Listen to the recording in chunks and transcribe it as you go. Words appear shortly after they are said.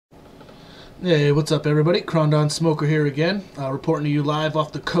Hey, what's up everybody? Krondon Smoker here again, reporting to you live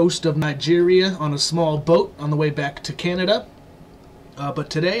off the coast of Nigeria on a small boat on the way back to Canada.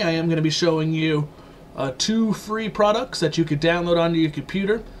 But today I am going to be showing you two free products that you could download onto your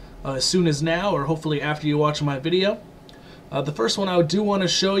computer as soon as now, or hopefully after you watch my video. The first one I do want to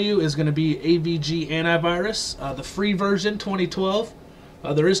show you is going to be AVG Antivirus, the free version 2012.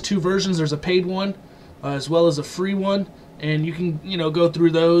 There is two versions. There's a paid one as well as a free one, and you can go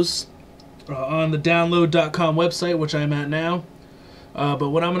through those on the download.com website, which I am at now.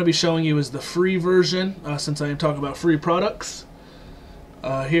 But what I'm going to be showing you is the free version, since I am talking about free products.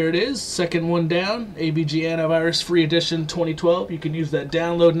 Here it is, second one down, AVG Antivirus Free Edition 2012. You can use that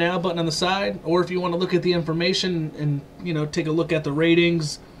download now button on the side, or if you want to look at the information and take a look at the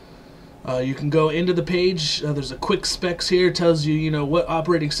ratings, you can go into the page. There's a quick specs here, it tells you what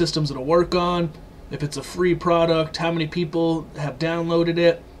operating systems it'll work on, if it's a free product, how many people have downloaded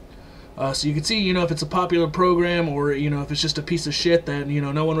it. So you can see, if it's a popular program or, if it's just a piece of shit that,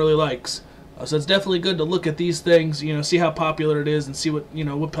 no one really likes. So it's definitely good to look at these things, see how popular it is and see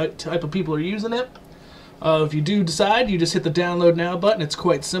what type of people are using it. If you do decide, you just hit the download now button. It's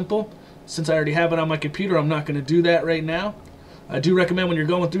quite simple. Since I already have it on my computer, I'm not going to do that right now. I do recommend when you're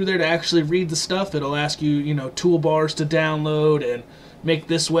going through there to actually read the stuff. It'll ask you, toolbars to download and make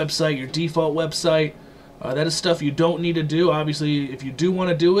this website your default website. That is stuff you don't need to do. Obviously, if you do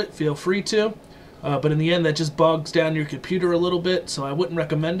want to do it, feel free to. But in the end, that just bogs down your computer a little bit, so I wouldn't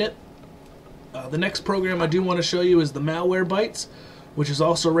recommend it. The next program I do want to show you is the Malwarebytes, which is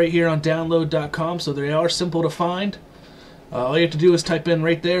also right here on download.com, so they are simple to find. All you have to do is type in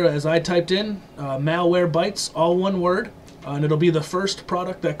right there, as I typed in, Malwarebytes, all one word, and it'll be the first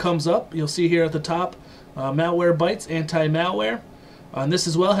product that comes up. You'll see here at the top, Malwarebytes, anti-malware. And this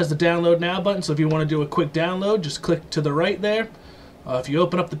as well has the download now button, so if you want to do a quick download, just click to the right there. If you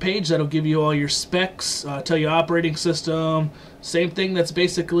open up the page, that'll give you all your specs, tell you operating system, same thing that's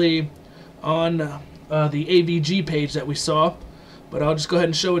basically on the AVG page that we saw. But I'll just go ahead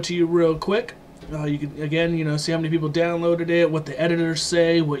and show it to you real quick. You can, again, see how many people downloaded it, what the editors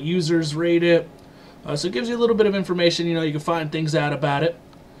say, what users rate it. So it gives you a little bit of information, you can find things out about it.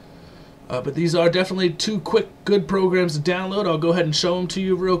 But these are definitely two quick, good programs to download. I'll go ahead and show them to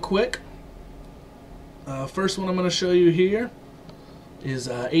you real quick. First one I'm going to show you here is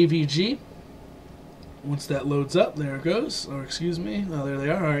AVG. Once that loads up, there it goes. Or excuse me, oh, there they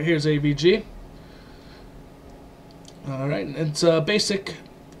are. All right, here's AVG. All right, it's a basic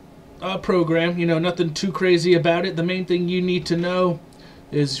program. Nothing too crazy about it. The main thing you need to know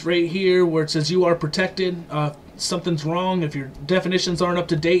is right here where it says you are protected. Something's wrong. If your definitions aren't up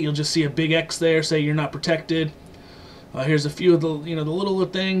to date, you'll just see a big X there, say you're not protected. Here's a few of the the little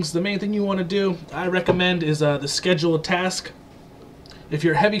things. The main thing you want to do, I recommend, is the schedule a task. If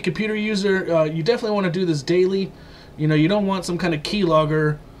you're a heavy computer user, you definitely want to do this daily. You don't want some kind of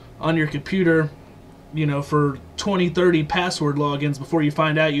keylogger on your computer, for 20, 30 password logins before you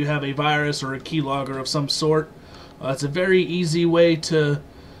find out you have a virus or a keylogger of some sort. It's a very easy way to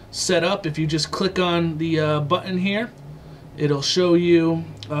set up. If you just click on the button here, it'll show you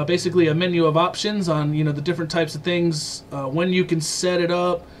basically a menu of options on the different types of things, when you can set it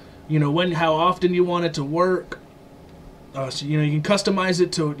up, how often you want it to work. So you can customize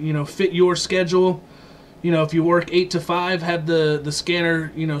it to fit your schedule. If you work 8 to 5, have the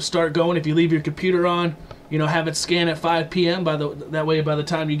scanner start going. If you leave your computer on, have it scan at 5 p.m. That way by the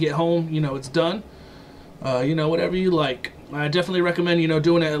time you get home, it's done. Whatever you like. I definitely recommend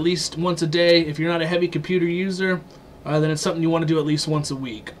doing it at least once a day. If you're not a heavy computer user, then it's something you want to do at least once a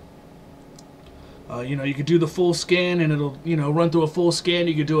week. You could do the full scan and it'll run through a full scan.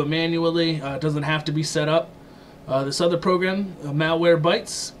 You could do it manually. It doesn't have to be set up. This other program,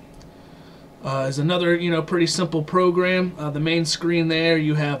 Malwarebytes, is another pretty simple program. The main screen there,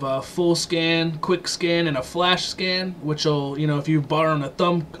 you have a full scan, quick scan, and a flash scan, which will if you borrow a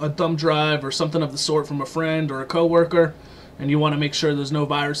thumb drive or something of the sort from a friend or a coworker, and you want to make sure there's no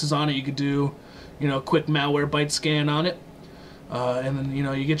viruses on it, you could do a quick Malwarebytes scan on it. And then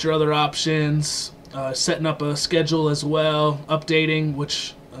you get your other options, setting up a schedule as well, updating,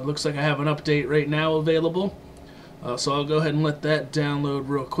 which looks like I have an update right now available. So I'll go ahead and let that download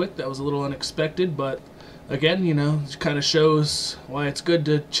real quick. That was a little unexpected, but again, it kind of shows why it's good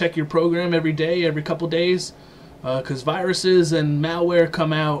to check your program every day, every couple days, because viruses and malware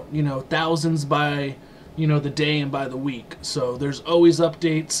come out, thousands by, the day and by the week. So there's always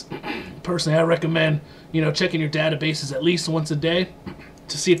updates. Personally, I recommend, checking your databases at least once a day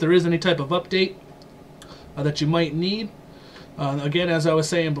to see if there is any type of update that you might need. Again, as I was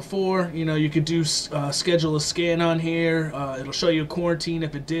saying before, you could do schedule a scan on here. It'll show you a quarantine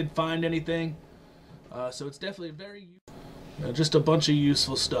if it did find anything. So it's definitely very just a bunch of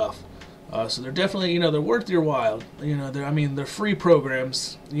useful stuff. So they're definitely, they're worth your while. They're free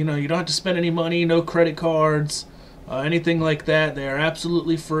programs. You don't have to spend any money, no credit cards, anything like that. They are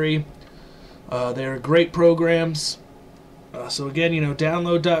absolutely free. They're great programs. So again,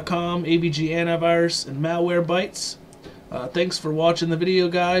 download.com, AVG Antivirus, and Malwarebytes. Thanks for watching the video,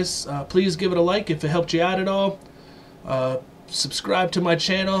 guys. Please give it a like if it helped you out at all. Subscribe to my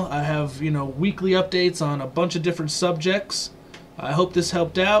channel. I have, weekly updates on a bunch of different subjects. I hope this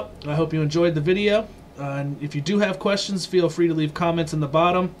helped out. I hope you enjoyed the video. And if you do have questions, feel free to leave comments in the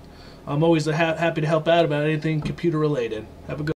bottom. I'm always happy to help out about anything computer related. Have a good